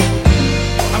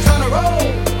 I'm tryna roll,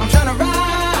 I'm tryna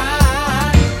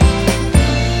ride,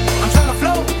 I'm tryna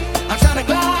float, I'm tryna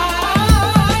glide.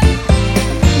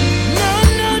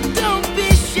 No, don't be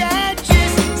shy,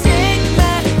 just take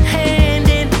my hand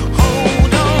and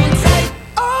hold on tight.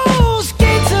 Oh,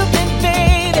 skate to me,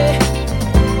 baby,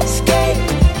 skate,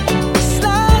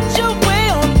 slide your way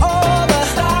on over,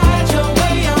 slide your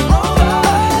way on over.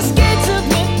 Oh, skate to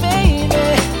me, baby,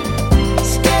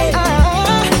 skate. I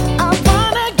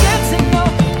wanna get to know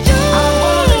you, I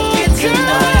wanna get to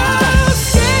know you.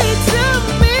 Skate to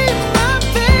me, my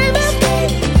baby,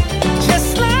 skate, just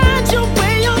slide your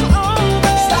way on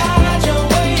over, slide your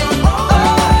way on over.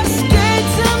 Oh, skate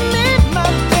to me, my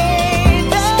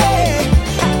baby,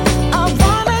 I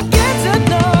wanna get to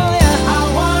know ya, I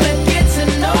wanna get to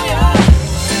know ya.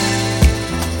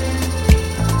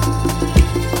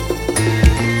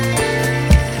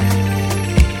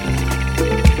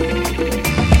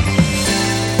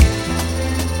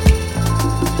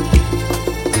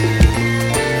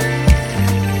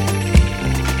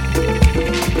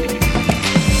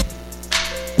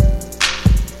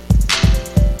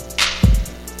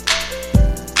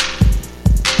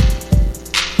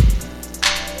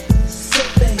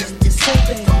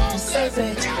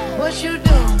 What you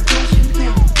doing?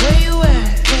 Where you at?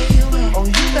 Oh,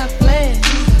 you got plans.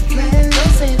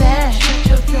 Don't say that.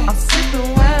 I'm sipping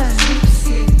wine.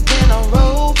 In a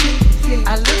robe. I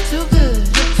look too good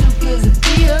to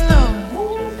be alone.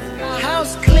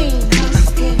 House clean.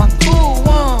 My pool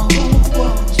warm.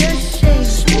 Just shake.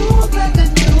 Smooth like a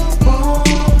newborn.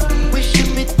 We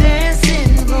should be dancing,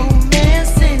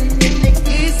 romancing in the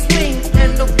east wing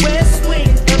and the west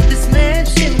wing of this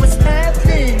mansion. What's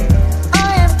happening? I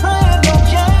ain't playing no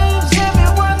games. Every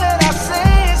word that I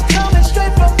say is coming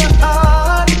straight from the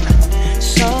heart.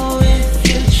 So if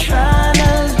you're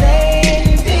tryna lay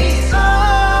in these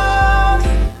arms,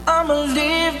 I'ma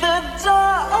leave the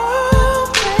door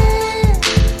open.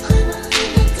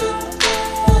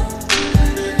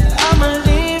 I'ma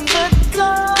leave the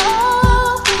door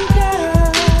open, girl.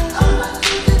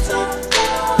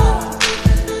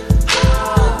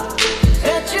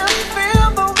 That you feel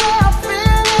the way I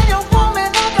feel, and you want me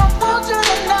like I want you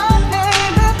tonight,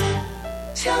 baby.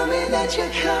 Tell me that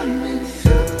you're coming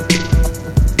through.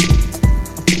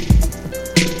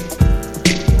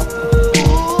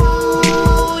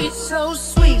 Ooh, you're so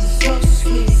sweet, so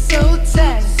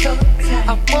tight, I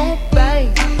won't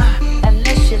bite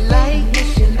unless you like.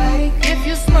 If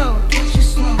you smile.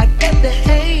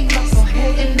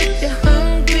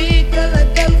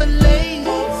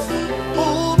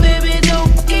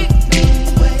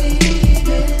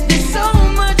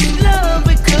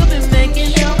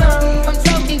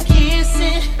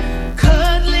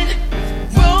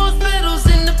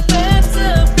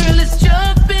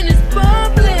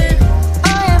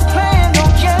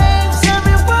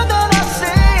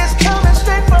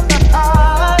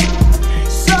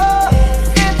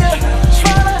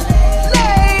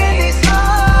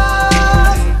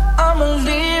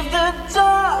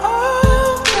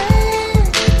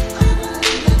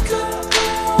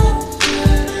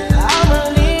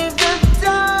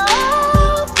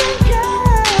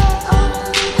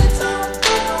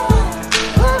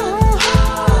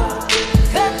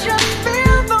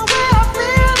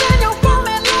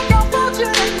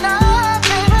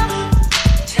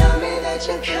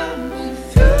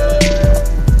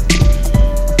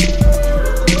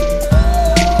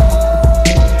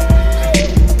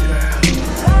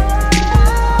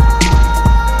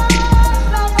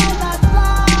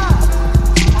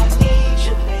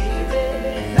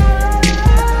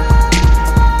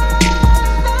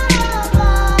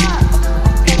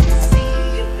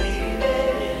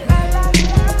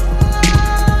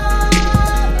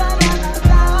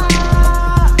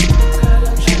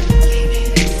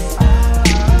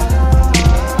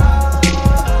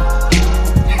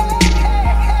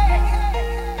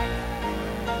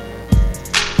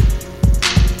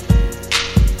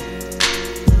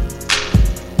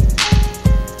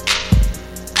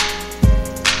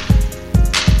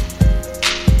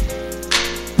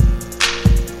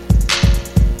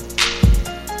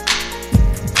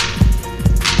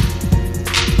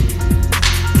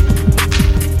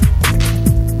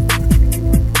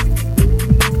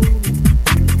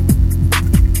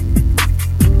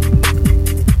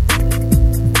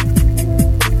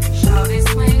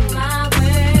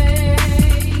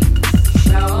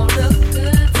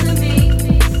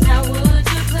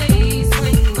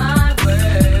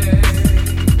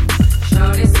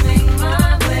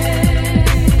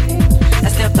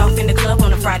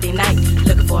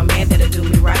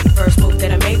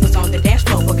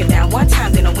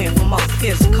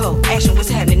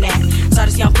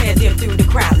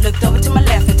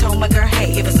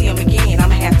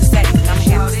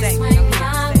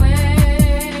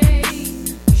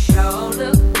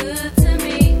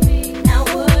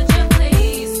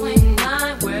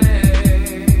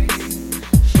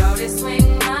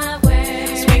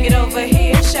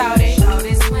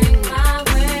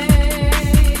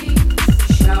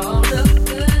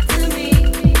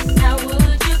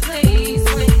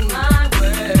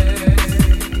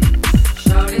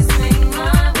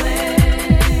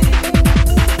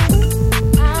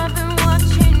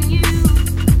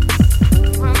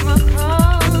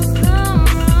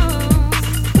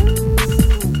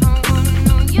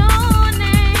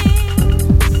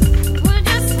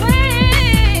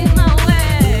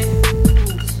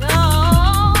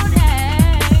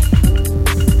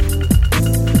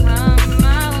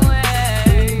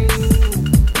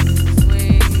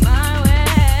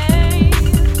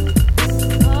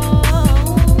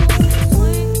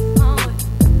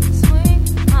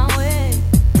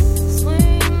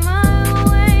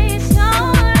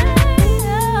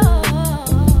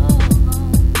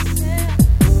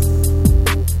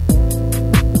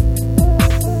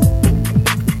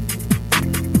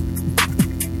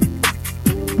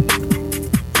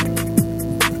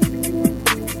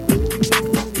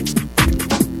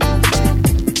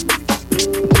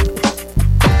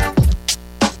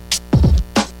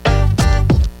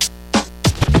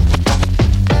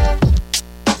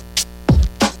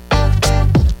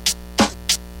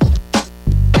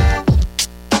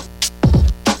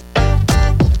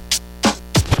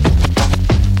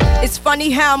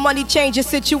 funny how money changes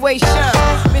situation.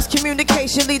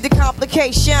 Miscommunication lead to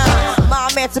complication. My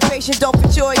emancipation don't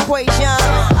fit your equation.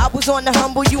 I was on the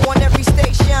humble, you on every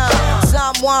station.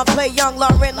 Someone play young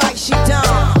Lauren like she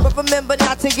done, but remember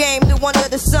not to game the one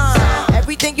of the sun.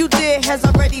 Everything you did has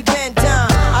already been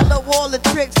done. I know all the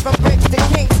tricks from bricks to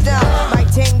Kingston. My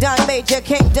ting done, major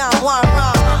kingdom, one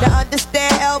wrong. Now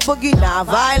understand El Boogie, not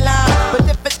violent, but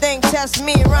if a thing test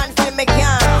me, run for me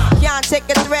gun. Can't take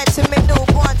a threat to me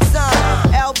newborn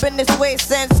son. El been this way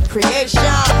since creation.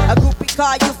 A groupie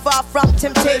call you far from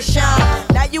temptation.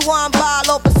 Now you on ball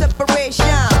over separation.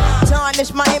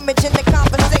 Tarnish my image in the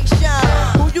conversation.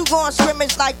 Who you gon'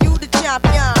 scrimmage like you the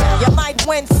champion? You might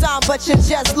win some, but you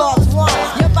just lost one.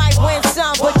 You might win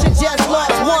some, but you just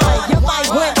lost one. You might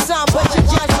win some, but you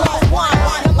just lost one.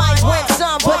 You might win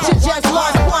some, but you just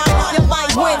lost one. You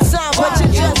might win some, but you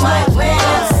just lost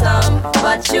one.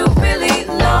 But you really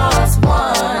lost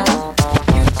one.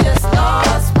 You just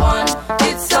lost one.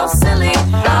 It's so silly.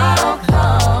 How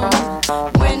come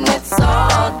when it's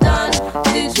all done,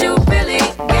 did you really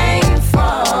gain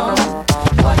from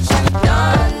what you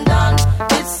done?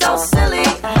 It's so silly.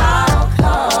 How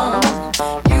come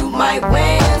you might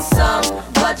win some,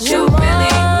 but you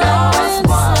really lost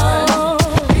one?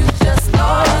 You just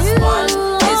lost one.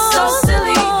 It's so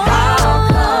silly. How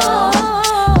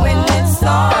come when it's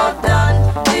all done,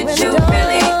 did you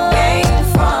really gain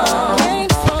from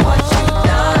what you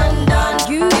done?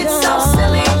 It's so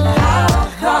silly. How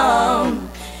come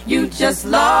you just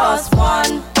lost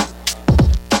one?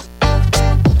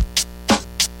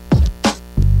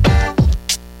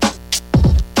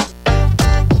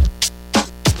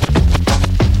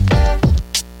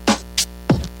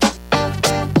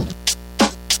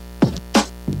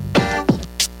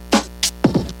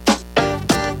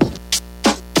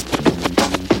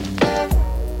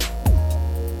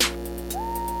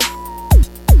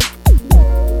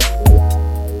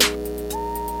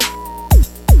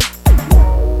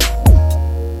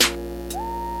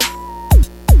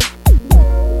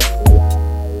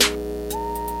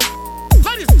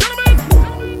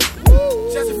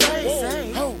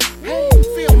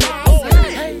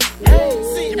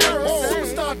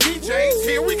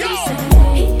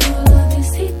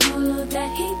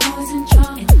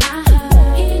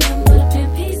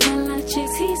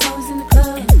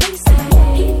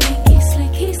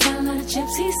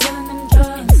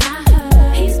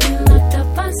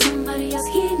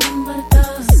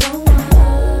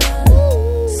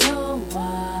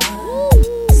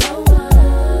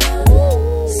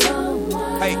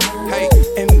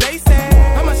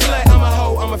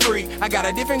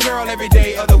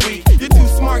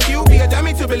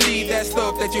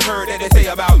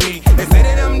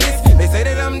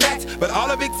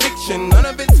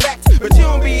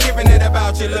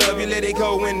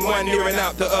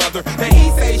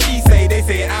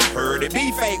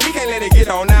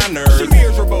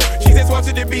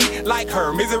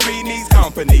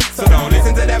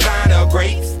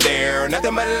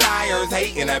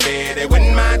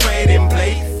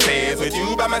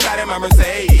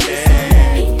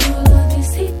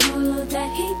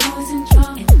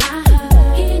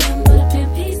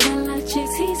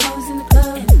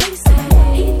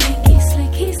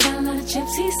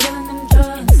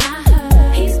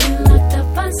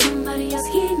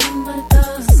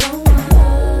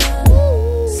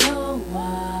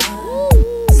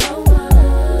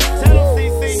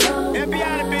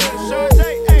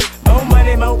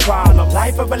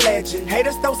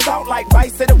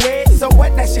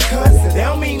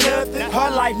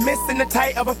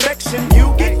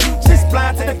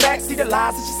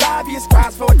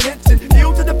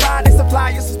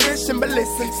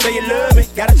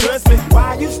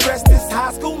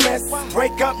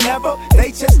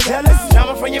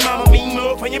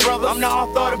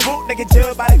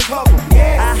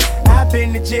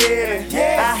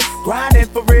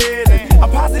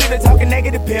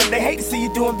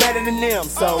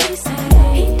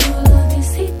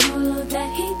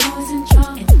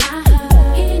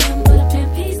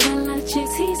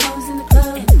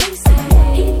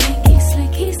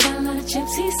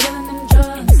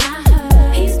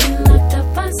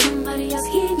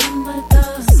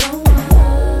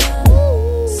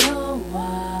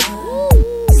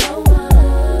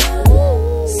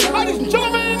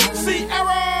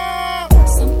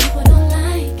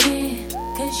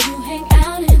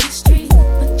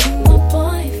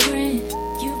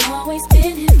 You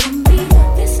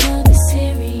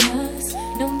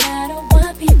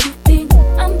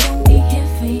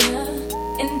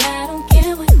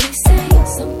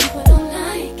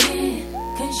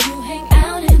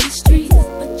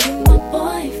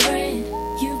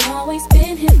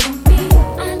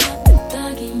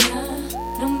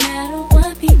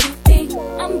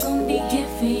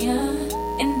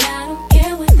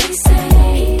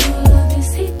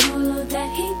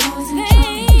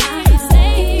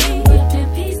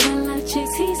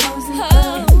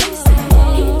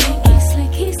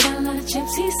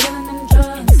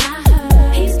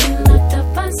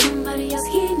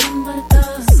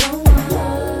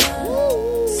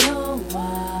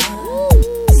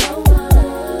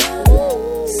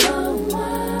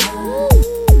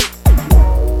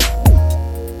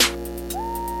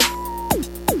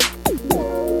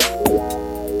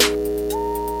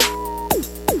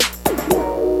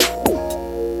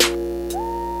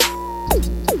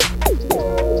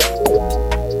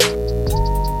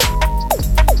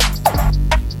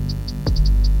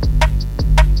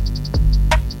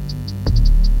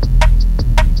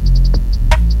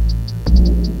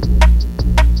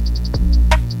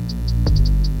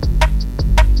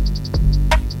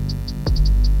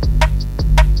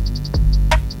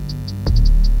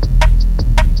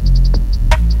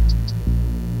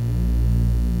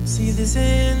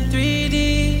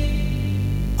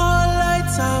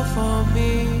lights out for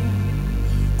me.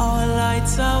 All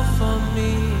lights out for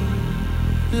me.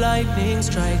 Lightning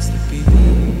strikes the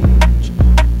beach.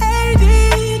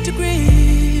 80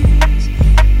 degrees.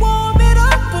 Warm it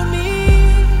up for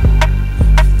me.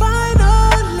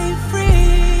 Finally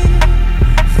free.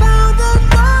 Found the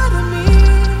God in me.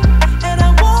 And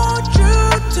I want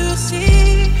you to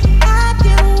see I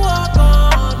can walk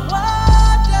on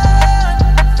water.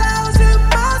 1,000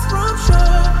 miles from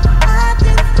shore. I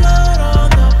can float on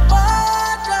the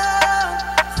water.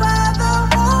 Father,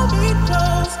 hold me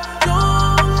close.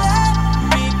 Don't let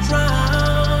me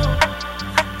drown.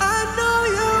 I know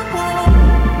you won't.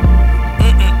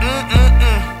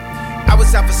 I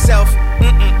was out for self.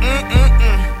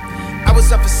 I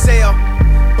was up for sale,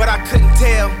 but I couldn't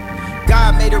tell.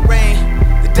 God made it rain,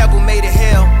 the devil made it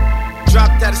hell.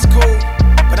 Dropped out of school,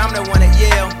 but I'm the one at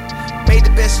Yale. Made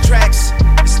the best tracks,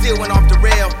 it still went off the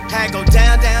rail. Had go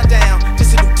down, down, down.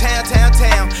 This a new town, town,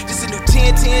 town. This a new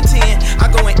 10, 10, 10.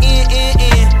 I going in, in, in.